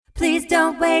Please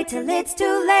don't wait till it's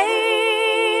too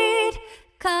late.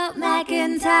 Call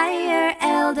McIntyre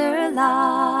Elder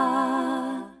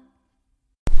Law.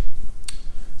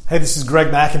 Hey, this is Greg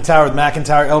McIntyre with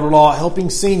McIntyre Elder Law, helping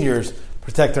seniors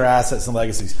protect their assets and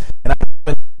legacies. And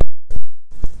I'm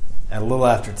at a little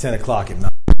after 10 o'clock at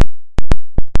night.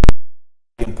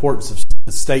 The importance of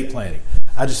estate planning.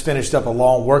 I just finished up a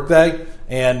long work day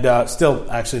and still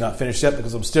actually not finished yet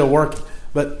because I'm still working.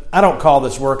 But I don't call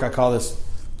this work. I call this,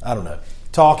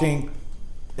 talking,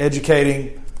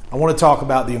 educating. I want to talk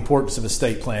about the importance of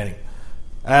estate planning.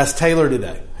 I asked Taylor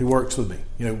today, who works with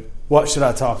me, what should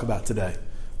I talk about today?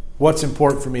 What's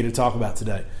important for me to talk about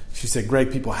today? She said,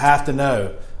 Greg, people have to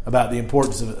know about the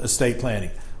importance of estate planning.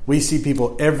 We see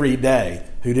people every day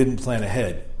who didn't plan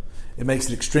ahead. It makes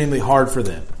it extremely hard for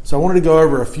them. So I wanted to go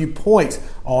over a few points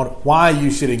on why you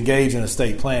should engage in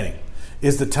estate planning.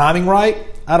 Is the timing right?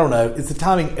 I don't know. Is the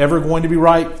timing ever going to be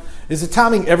right? Is the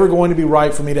timing ever going to be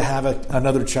right for me to have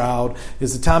another child?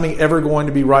 Is the timing ever going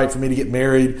to be right for me to get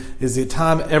married? Is the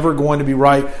time ever going to be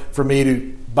right for me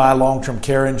to buy long-term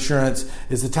care insurance?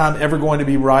 Is the time ever going to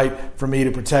be right for me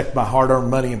to protect my hard-earned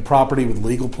money and property with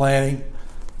legal planning?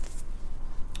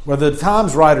 Whether the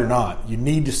time's right or not, you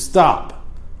need to stop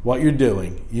what you're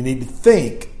doing. You need to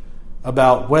think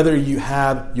about whether you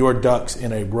have your ducks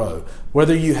in a row,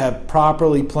 whether you have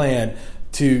properly planned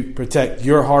to protect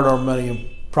your hard-earned money and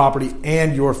property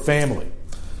and your family.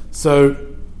 So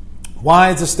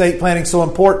why is estate planning so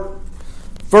important?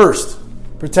 First,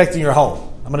 protecting your home.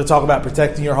 I'm going to talk about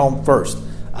protecting your home first.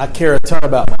 I care a ton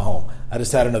about my home. I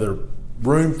just had another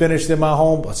room finished in my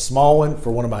home, a small one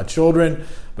for one of my children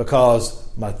because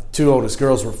my two oldest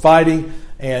girls were fighting,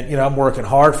 and I'm working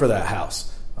hard for that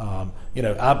house.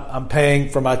 I'm paying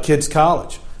for my kids'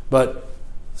 college, but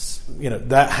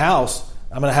that house,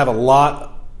 I'm going to have a lot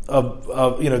of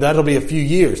that'll be a few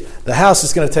years. The house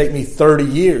is going to take me 30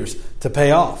 years to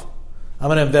pay off. I'm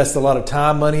going to invest a lot of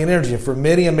time, money, and energy. And for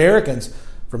many Americans,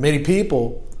 for many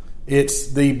people,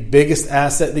 it's the biggest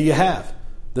asset that you have,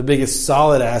 the biggest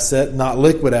solid asset, not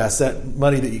liquid asset,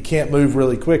 money that you can't move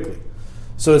really quickly.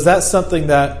 So is that something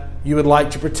that you would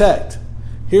like to protect?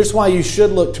 Here's why you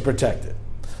should look to protect it.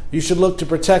 You should look to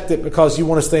protect it because you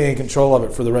want to stay in control of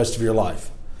it for the rest of your life.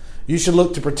 You should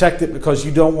look to protect it because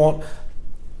you don't want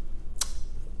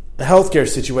a healthcare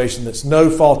situation that's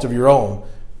no fault of your own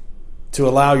to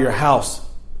allow your house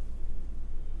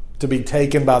to be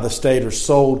taken by the state or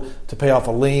sold to pay off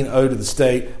a lien owed to the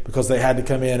state because they had to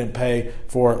come in and pay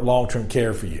for long-term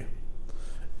care for you.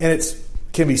 And it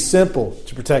can be simple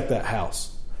to protect that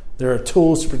house. There are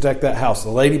tools to protect that house. The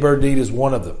Ladybird deed is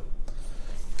one of them.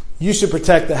 You should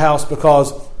protect the house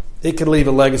because it could leave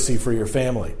a legacy for your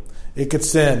family. It could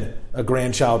send a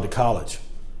grandchild to college.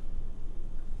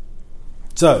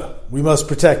 So, we must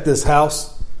protect this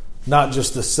house, not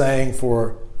just a saying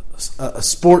for a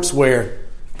sportswear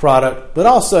product, but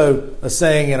also a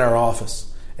saying in our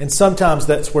office. And sometimes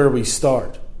that's where we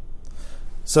start.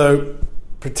 So,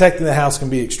 protecting the house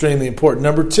can be extremely important.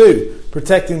 Number two,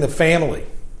 protecting the family.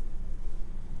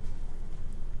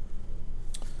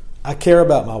 I care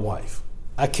about my wife.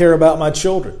 I care about my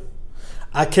children.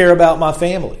 I care about my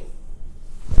family.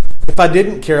 If I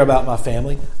didn't care about my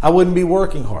family, I wouldn't be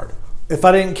working hard. If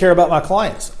I didn't care about my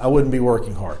clients, I wouldn't be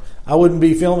working hard. I wouldn't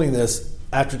be filming this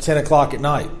after 10 o'clock at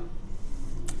night.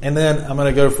 And then I'm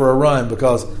going to go for a run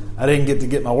because I didn't get to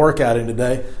get my workout in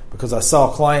today because I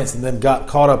saw clients and then got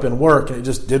caught up in work and it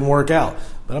just didn't work out.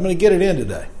 But I'm going to get it in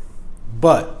today.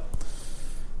 But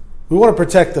we want to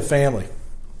protect the family.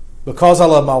 Because I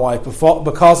love my wife,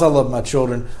 because I love my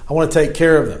children, I want to take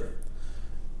care of them.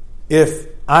 If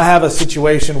I have a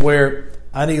situation where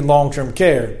I need long-term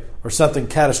care or something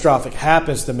catastrophic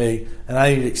happens to me and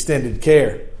I need extended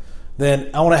care,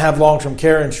 then I want to have long-term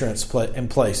care insurance in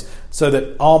place so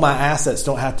that all my assets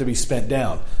don't have to be spent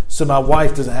down, so my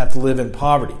wife doesn't have to live in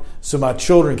poverty, so my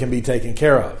children can be taken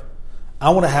care of.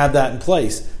 I want to have that in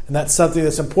place, and that's something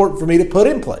that's important for me to put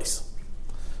in place.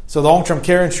 So long-term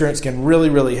care insurance can really,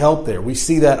 really help there. We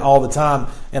see that all the time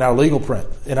in our legal print,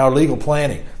 in our legal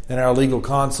planning, in our legal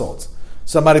consults.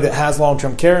 Somebody that has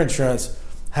long-term care insurance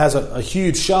has a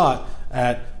huge shot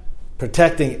at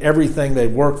protecting everything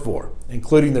they've worked for,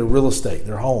 including their real estate,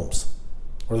 their homes,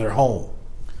 or their home.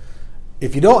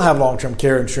 If you don't have long-term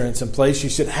care insurance in place, you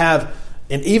should have,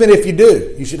 and even if you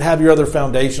do, you should have your other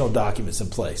foundational documents in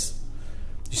place.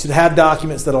 You should have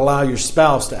documents that allow your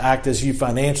spouse to act as you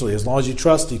financially, as long as you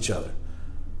trust each other.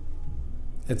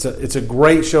 It's a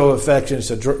great show of affection.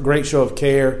 It's a great show of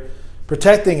care.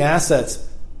 Protecting assets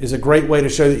is a great way to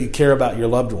show that you care about your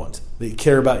loved ones, that you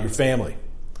care about your family.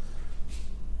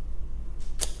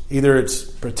 Either it's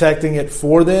protecting it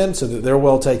for them so that they're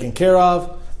well taken care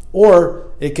of, or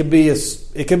it could be a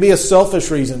selfish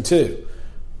reason too.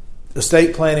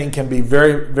 Estate planning can be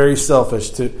very, very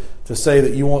selfish to say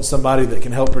that you want somebody that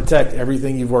can help protect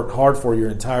everything you've worked hard for your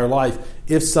entire life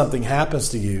if something happens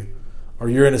to you or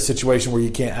you're in a situation where you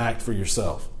can't act for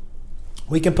yourself.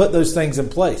 We can put those things in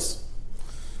place.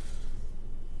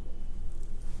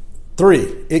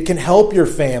 3, it can help your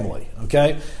family,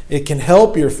 okay? It can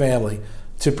help your family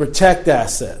to protect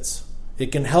assets.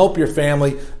 It can help your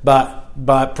family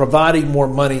by providing more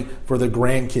money for the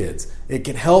grandkids. It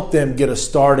can help them get a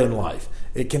start in life.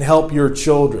 It can help your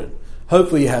children.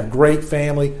 Hopefully you have great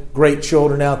family, great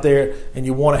children out there, and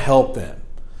you want to help them.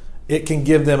 It can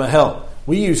give them a help.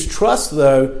 We use trust,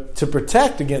 though, to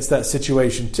protect against that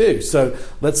situation, too. So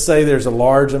let's say there's a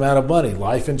large amount of money,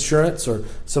 life insurance or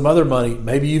some other money.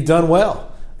 Maybe you've done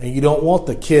well, and you don't want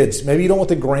the kids, maybe you don't want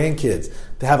the grandkids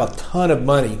to have a ton of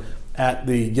money at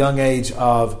the young age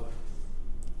of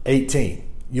 18.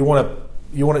 You want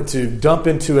it to dump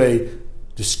into a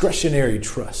discretionary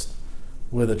trust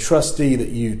with a trustee that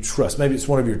you trust. Maybe it's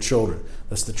one of your children.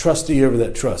 That's the trustee over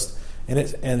that trust. And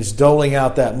it's doling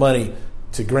out that money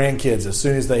to grandkids as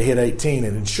soon as they hit 18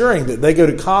 and ensuring that they go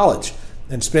to college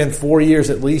and spend 4 years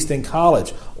at least in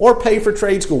college or pay for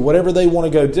trade school, whatever they want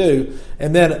to go do.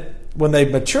 And then when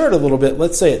they've matured a little bit,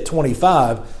 let's say at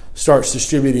 25, starts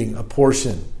distributing a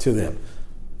portion to them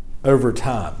over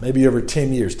time, maybe over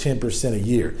 10 years, 10% a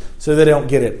year, so they don't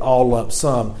get it all lump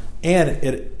sum, and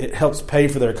it helps pay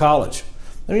for their college.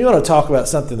 I mean, you want to talk about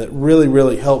something that really,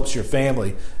 really helps your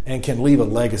family and can leave a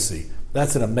legacy.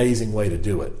 That's an amazing way to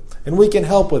do it. And we can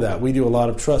help with that. We do a lot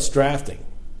of trust drafting.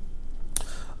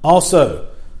 Also,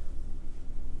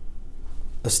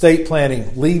 estate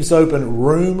planning leaves open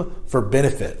room for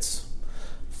benefits,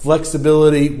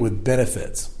 flexibility with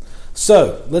benefits.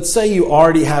 So let's say you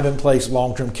already have in place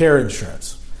long-term care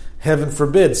insurance. Heaven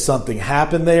forbid something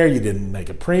happened there, you didn't make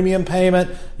a premium payment,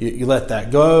 you let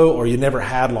that go, or you never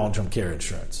had long-term care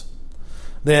insurance.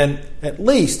 Then at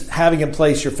least having in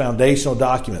place your foundational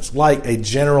documents like a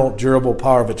general durable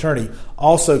power of attorney,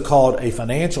 also called a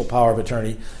financial power of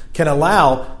attorney, can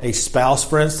allow a spouse,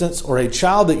 for instance, or a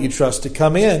child that you trust to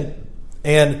come in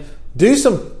and do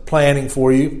some planning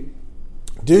for you,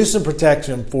 do some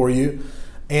protection for you,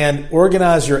 and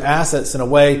organize your assets in a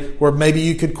way where maybe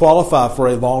you could qualify for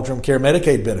a long-term care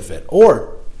Medicaid benefit,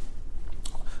 or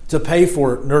to pay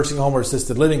for nursing home or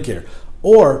assisted living care.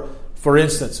 Or, for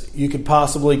instance, you could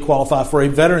possibly qualify for a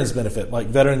veterans benefit, like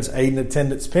Veterans Aid and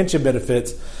Attendance Pension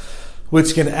benefits,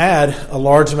 which can add a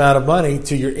large amount of money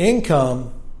to your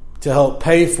income to help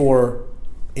pay for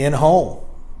in-home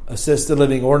assisted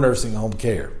living or nursing home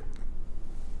care.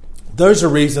 Those are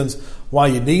reasons why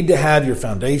you need to have your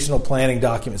foundational planning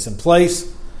documents in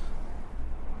place,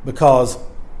 because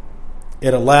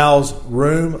it allows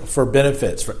room for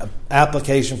benefits, for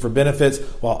application for benefits,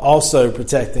 while also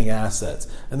protecting assets.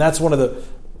 And that's one of the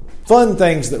fun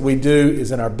things that we do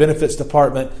is in our benefits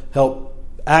department, help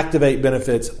activate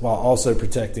benefits while also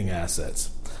protecting assets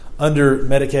under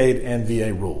Medicaid and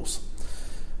VA rules.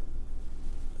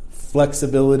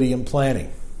 Flexibility in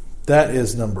planning. That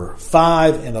is number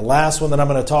 5. And the last one that I'm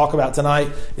going to talk about tonight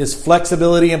is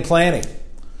flexibility in planning.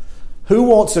 Who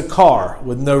wants a car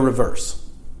with no reverse?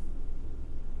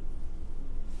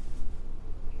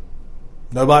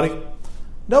 Nobody?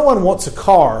 No one wants a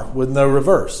car with no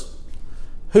reverse.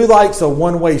 Who likes a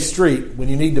one-way street when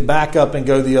you need to back up and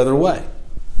go the other way?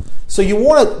 So you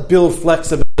want to build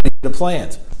flexibility into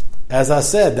plans. As I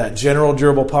said, that general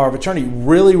durable power of attorney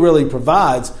really, really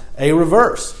provides a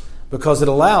reverse, because it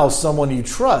allows someone you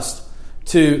trust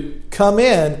to come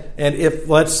in, and if,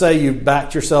 let's say, you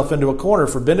backed yourself into a corner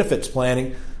for benefits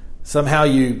planning, somehow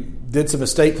you did some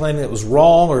estate planning that was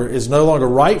wrong or is no longer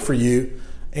right for you,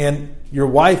 and your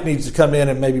wife needs to come in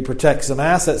and maybe protect some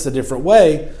assets a different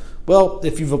way, well,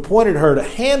 if you've appointed her to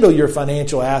handle your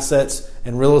financial assets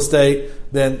and real estate,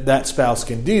 then that spouse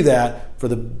can do that for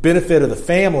the benefit of the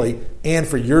family and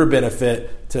for your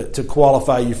benefit to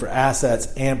qualify you for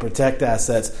assets and protect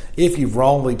assets if you've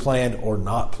wrongly planned or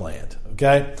not planned.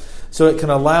 Okay? So it can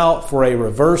allow for a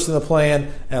reverse in the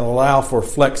plan and allow for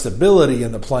flexibility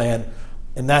in the plan.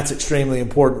 And that's extremely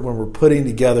important when we're putting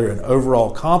together an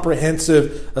overall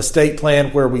comprehensive estate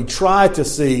plan where we try to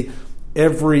see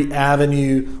every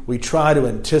avenue, we try to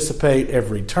anticipate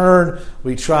every turn,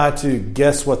 we try to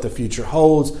guess what the future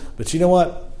holds. But you know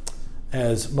what?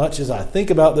 As much as I think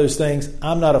about those things,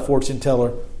 I'm not a fortune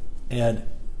teller, and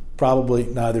probably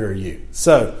neither are you.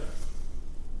 So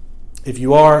if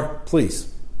you are,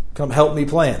 please come help me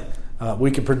plan.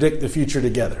 We can predict the future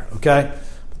together, okay?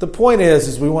 the point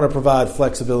is we want to provide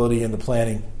flexibility in the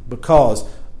planning because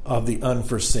of the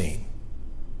unforeseen.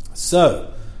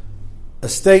 So,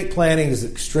 estate planning is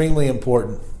extremely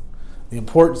important. The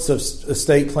importance of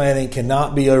estate planning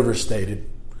cannot be overstated.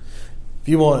 If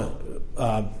you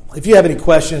have any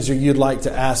questions or you'd like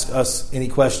to ask us any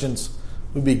questions,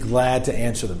 we'd be glad to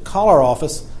answer them. Call our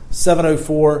office,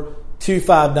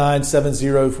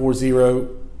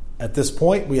 704-259-7040. At this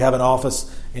point, we have an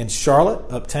office in Charlotte,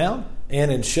 uptown,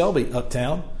 and in Shelby,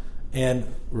 uptown, and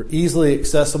we're easily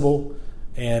accessible,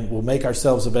 and we'll make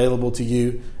ourselves available to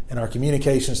you, and our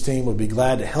communications team will be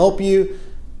glad to help you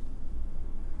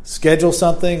schedule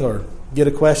something or get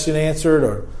a question answered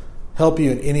or help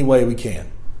you in any way we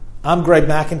can. I'm Greg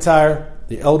McIntyre,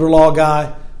 the elder law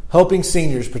guy, helping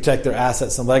seniors protect their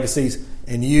assets and legacies,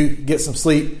 and you get some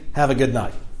sleep. Have a good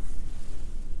night.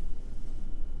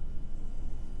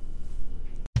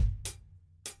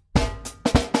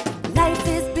 Life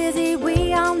is busy,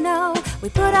 we all know. We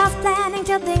put off planning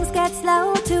till things get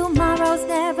slow. Tomorrow's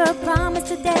never promised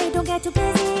today. Don't get too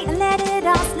busy and let it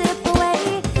all slip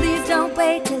away. Please don't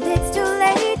wait till it's too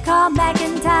late. Call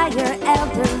McIntyre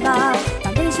Elder Law.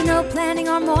 Foundational planning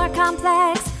or more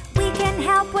complex. We can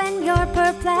help when you're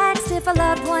perplexed. If a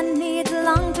loved one needs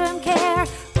long-term care,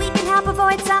 we can help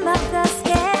avoid some of the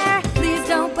scare. Please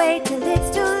don't wait till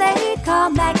it's too late. Call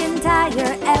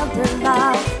McIntyre Elder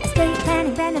Law. Estate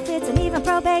planning, benefits, and even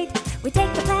probate. We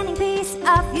take the planning piece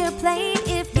off your plate.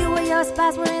 If you or your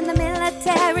spouse were in the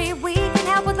military,